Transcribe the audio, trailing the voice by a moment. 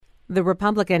The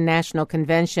Republican National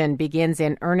Convention begins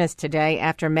in earnest today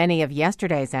after many of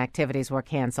yesterday's activities were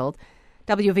canceled.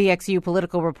 WVXU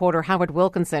political reporter Howard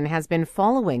Wilkinson has been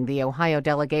following the Ohio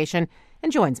delegation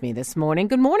and joins me this morning.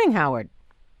 Good morning, Howard.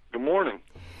 Good morning.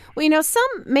 Well, some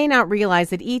may not realize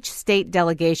that each state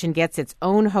delegation gets its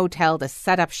own hotel to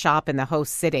set up shop in the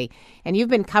host city. And you've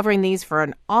been covering these for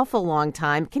an awful long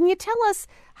time. Can you tell us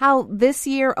how this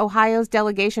year Ohio's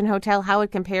delegation hotel, how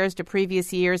it compares to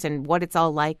previous years and what it's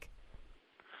all like?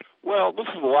 Well, this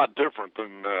is a lot different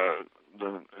than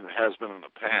it has been in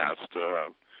the past.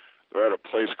 They're at a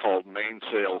place called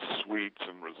Mainsail Suites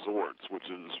and Resorts, which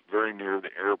is very near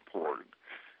the airport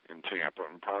in Tampa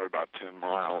and probably about 10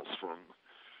 miles from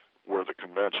where the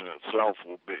convention itself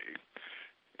will be.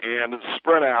 And it's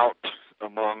spread out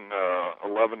among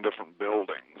 11 different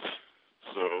buildings.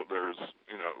 So there's,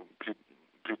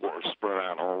 people are spread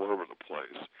out all over the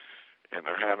place. And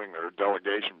they're having their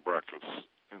delegation breakfasts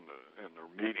in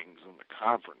their meetings in the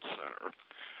conference center.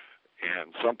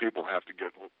 And some people have to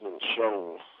get little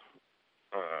shuttle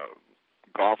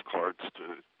golf carts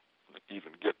to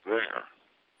even get there.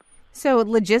 So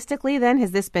logistically, then,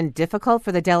 has this been difficult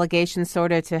for the delegation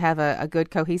sort of to have a good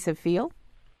cohesive feel?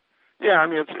 Yeah, I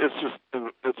mean,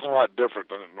 it's a lot different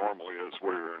than it normally is,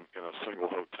 where you're in a single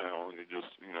hotel and you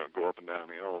just go up and down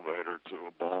the elevator to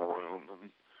a ballroom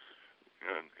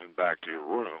and back to your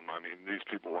room. I mean, these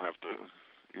people have to,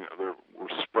 we're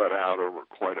spread out over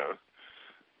quite a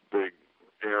big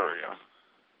area.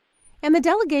 And the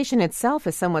delegation itself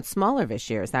is somewhat smaller this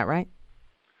year, is that right?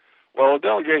 Well, the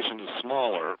delegation is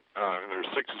smaller. There's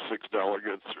 66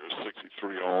 delegates. There's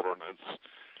 63 alternates.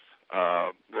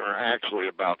 There are actually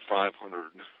about 500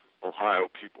 Ohio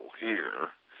people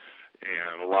here,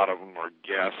 and a lot of them are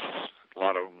guests. A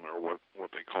lot of them are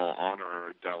what they call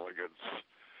honorary delegates.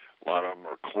 A lot of them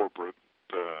are corporate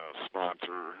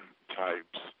sponsor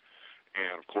types.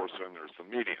 And, of course, then there's the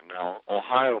media. Now,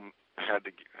 Ohio had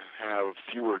to have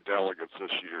fewer delegates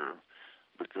this year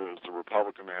because the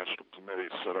Republican National Committee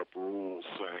set up rules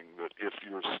saying that if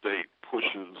your state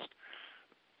pushes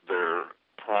their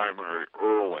primary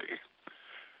early,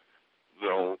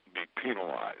 they'll be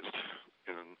penalized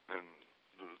in the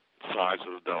size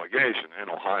of the delegation. And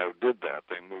Ohio did that.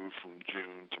 They moved from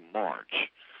June to March.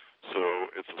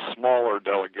 So it's a smaller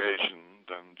delegation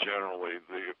than generally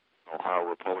the Ohio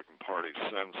Republican Party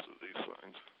sends to these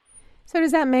things. So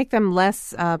does that make them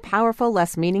less powerful,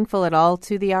 less meaningful at all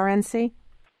to the RNC?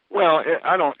 Well,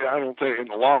 I don't think in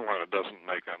the long run it doesn't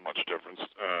make that much difference.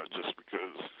 Just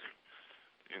because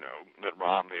Mitt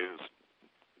Romney has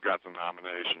got the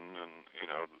nomination, and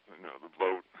the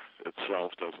vote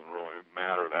itself doesn't really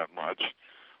matter that much.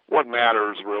 What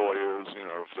matters really is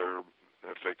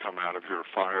if they come out of here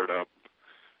fired up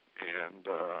and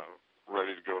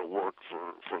ready to go to work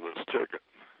for this ticket.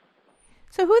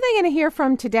 So who are they going to hear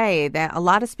from today? A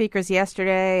lot of speakers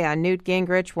yesterday, Newt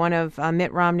Gingrich, one of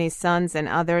Mitt Romney's sons, and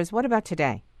others. What about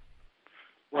today?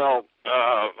 Well,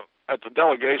 at the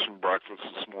delegation breakfast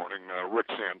this morning, Rick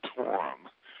Santorum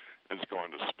is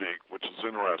going to speak, which is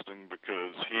interesting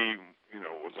because he,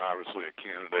 was obviously a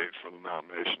candidate for the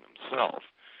nomination himself.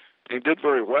 He did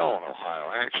very well in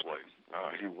Ohio, actually.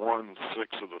 He won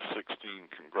 6 of the 16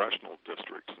 congressional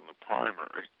districts in the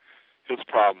primary. His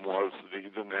problem was that he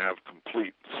didn't have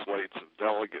complete slates of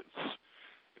delegates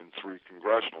in 3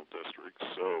 congressional districts,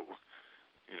 so,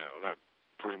 that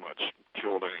pretty much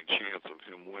killed any chance of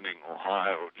him winning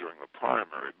Ohio during the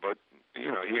primary. But,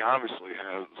 he obviously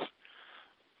has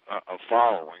a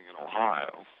following in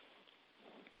Ohio.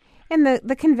 And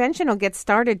the convention will get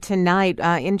started tonight.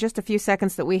 In just a few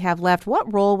seconds that we have left,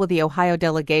 what role will the Ohio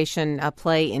delegation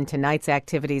play in tonight's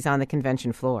activities on the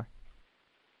convention floor?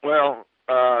 Well,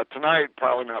 tonight,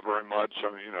 probably not very much.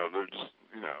 I mean, they're just,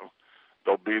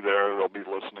 they'll be there. They'll be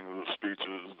listening to the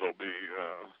speeches. They'll be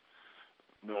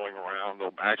milling around.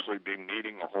 They'll actually be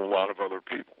meeting a whole lot of other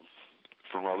people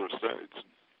from other states.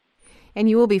 And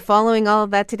you will be following all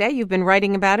of that today. You've been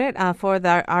writing about it for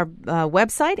our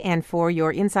website and for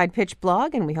your Inside Pitch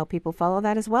blog, and we hope people follow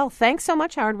that as well. Thanks so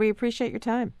much, Howard. We appreciate your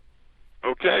time.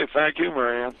 Okay, thank you,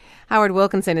 Maryanne. Howard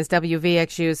Wilkinson is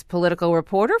WVXU's political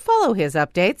reporter. Follow his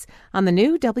updates on the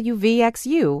new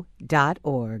WVXU.org.